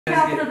Bir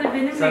haftadır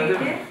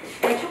benimleydi.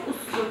 Çok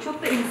uslu,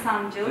 çok da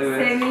insancıl,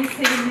 Evet. sevmeyi,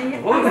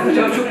 sevilmeyi.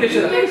 Hocam çok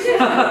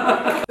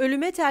yaşa.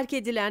 Ölüme terk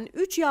edilen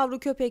 3 yavru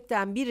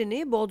köpekten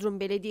birini Bodrum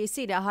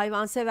Belediyesi ile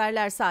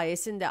hayvanseverler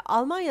sayesinde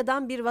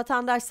Almanya'dan bir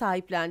vatandaş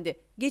sahiplendi.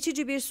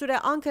 Geçici bir süre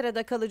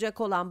Ankara'da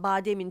kalacak olan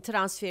Badem'in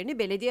transferini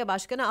Belediye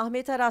Başkanı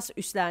Ahmet Aras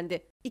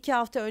üstlendi. 2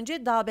 hafta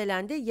önce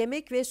Dağbelen'de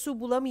yemek ve su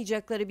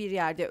bulamayacakları bir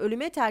yerde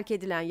ölüme terk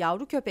edilen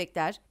yavru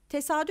köpekler,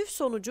 tesadüf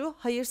sonucu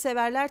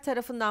hayırseverler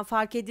tarafından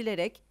fark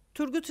edilerek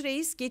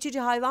Turgutreis Geçici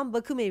Hayvan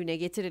Bakımevi'ne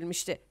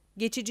getirilmişti.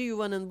 Geçici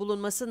yuvanın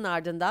bulunmasının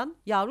ardından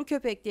yavru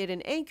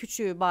köpeklerin en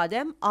küçüğü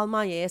Badem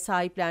Almanya'ya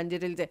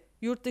sahiplendirildi.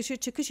 Yurt dışı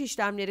çıkış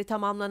işlemleri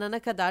tamamlanana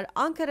kadar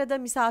Ankara'da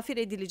misafir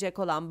edilecek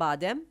olan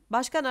Badem,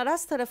 Başkan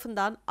Aras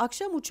tarafından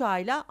akşam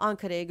uçağıyla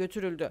Ankara'ya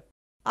götürüldü.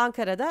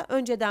 Ankara'da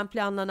önceden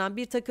planlanan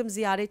bir takım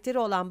ziyaretleri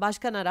olan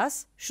Başkan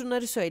Aras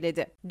şunları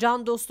söyledi.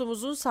 Can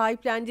dostumuzun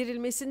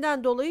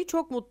sahiplendirilmesinden dolayı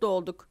çok mutlu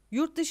olduk.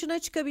 Yurt dışına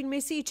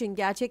çıkabilmesi için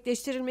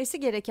gerçekleştirilmesi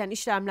gereken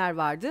işlemler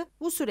vardı.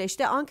 Bu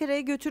süreçte Ankara'ya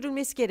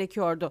götürülmesi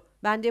gerekiyordu.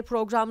 Ben de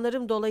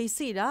programlarım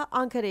dolayısıyla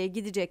Ankara'ya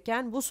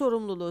gidecekken bu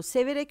sorumluluğu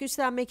severek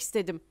üstlenmek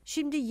istedim.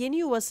 Şimdi yeni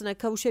yuvasına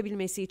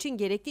kavuşabilmesi için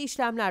gerekli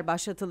işlemler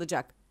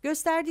başlatılacak.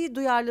 Gösterdiği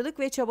duyarlılık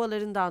ve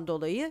çabalarından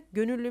dolayı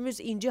gönüllümüz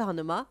İnci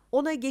Hanım'a,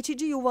 ona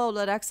geçici yuva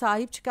olarak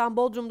sahip çıkan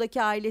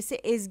Bodrum'daki ailesi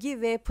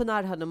Ezgi ve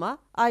Pınar Hanım'a,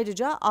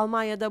 ayrıca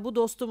Almanya'da bu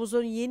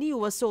dostumuzun yeni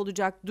yuvası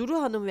olacak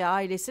Duru Hanım ve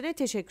ailesine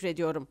teşekkür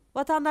ediyorum.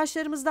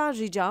 Vatandaşlarımızdan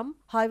ricam,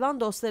 hayvan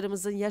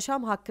dostlarımızın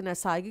yaşam hakkına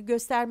saygı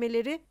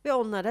göstermeleri ve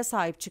onlara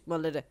sahip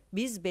çıkmaları.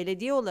 Biz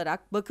belediye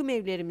olarak bakım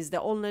evlerimizde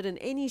onların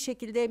en iyi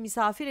şekilde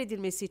misafir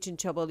edilmesi için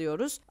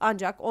çabalıyoruz.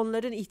 Ancak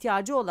onların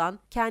ihtiyacı olan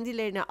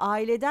kendilerine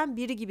aileden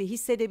biri gibi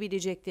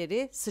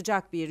hissedebilecekleri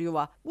sıcak bir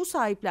yuva. Bu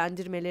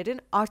sahiplendirmelerin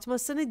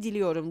artmasını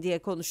diliyorum diye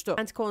konuştu.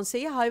 Kent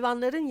Konseyi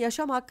Hayvanların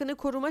Yaşam Hakkını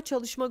Koruma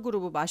Çalışma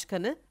Grubu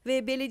Başkanı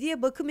ve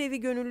Belediye Bakım Evi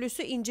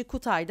Gönüllüsü İnci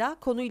Kutay da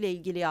konuyla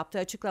ilgili yaptığı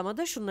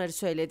açıklamada şunları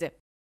söyledi.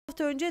 Bir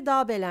hafta önce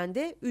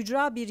Dağbelen'de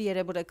ücra bir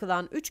yere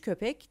bırakılan 3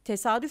 köpek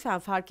tesadüfen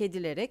fark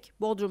edilerek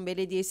Bodrum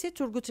Belediyesi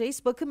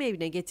Turgutreis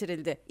Bakımevi'ne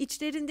getirildi.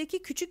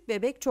 İçlerindeki küçük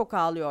bebek çok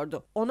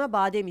ağlıyordu. Ona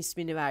Badem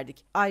ismini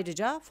verdik.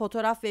 Ayrıca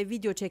fotoğraf ve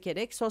video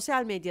çekerek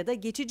sosyal medyada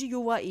geçici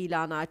yuva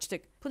ilanı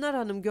açtık. Pınar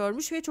Hanım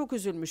görmüş ve çok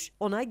üzülmüş.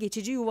 Ona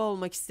geçici yuva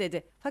olmak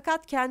istedi.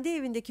 Fakat kendi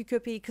evindeki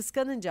köpeği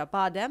kıskanınca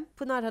Badem,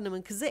 Pınar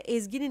Hanım'ın kızı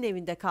Ezgi'nin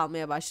evinde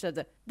kalmaya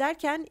başladı.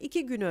 Derken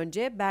 2 gün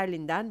önce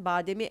Berlin'den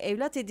Badem'i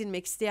evlat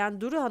edinmek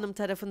isteyen Duru Hanım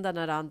tarafından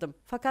arandım.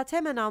 Fakat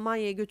hemen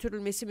Almanya'ya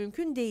götürülmesi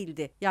mümkün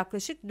değildi.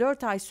 Yaklaşık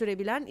 4 ay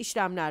sürebilen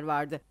işlemler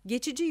vardı.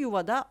 Geçici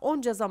yuvada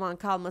onca zaman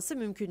kalması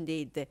mümkün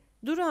değildi.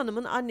 Duru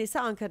Hanım'ın annesi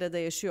Ankara'da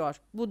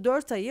yaşıyor. Bu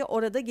 4 ayı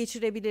orada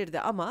geçirebilirdi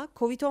ama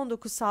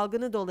Covid-19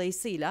 salgını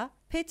dolayısıyla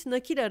pet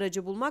nakil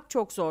aracı bulmak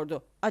çok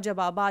zordu.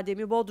 Acaba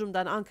Badem'i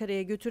Bodrum'dan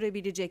Ankara'ya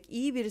götürebilecek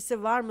iyi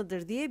birisi var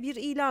mıdır diye bir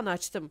ilan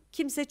açtım.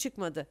 Kimse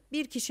çıkmadı.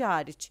 Bir kişi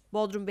hariç.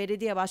 Bodrum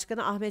Belediye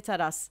Başkanı Ahmet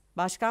Aras.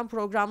 Başkan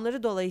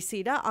programları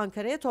dolayısıyla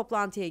Ankara'ya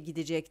toplantıya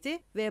gidecekti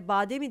ve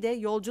Badem'i de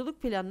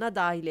yolculuk planına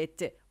dahil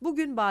etti.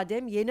 Bugün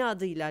Badem yeni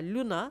adıyla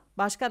Luna,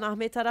 Başkan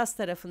Ahmet Aras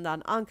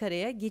tarafından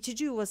Ankara'ya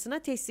geçici yuvasına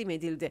teslim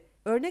edildi.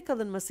 Örnek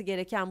alınması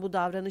gereken bu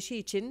davranışı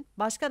için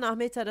Başkan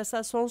Ahmet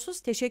Aras'a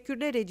sonsuz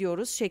teşekkürler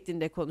ediyoruz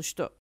şeklinde konuştu.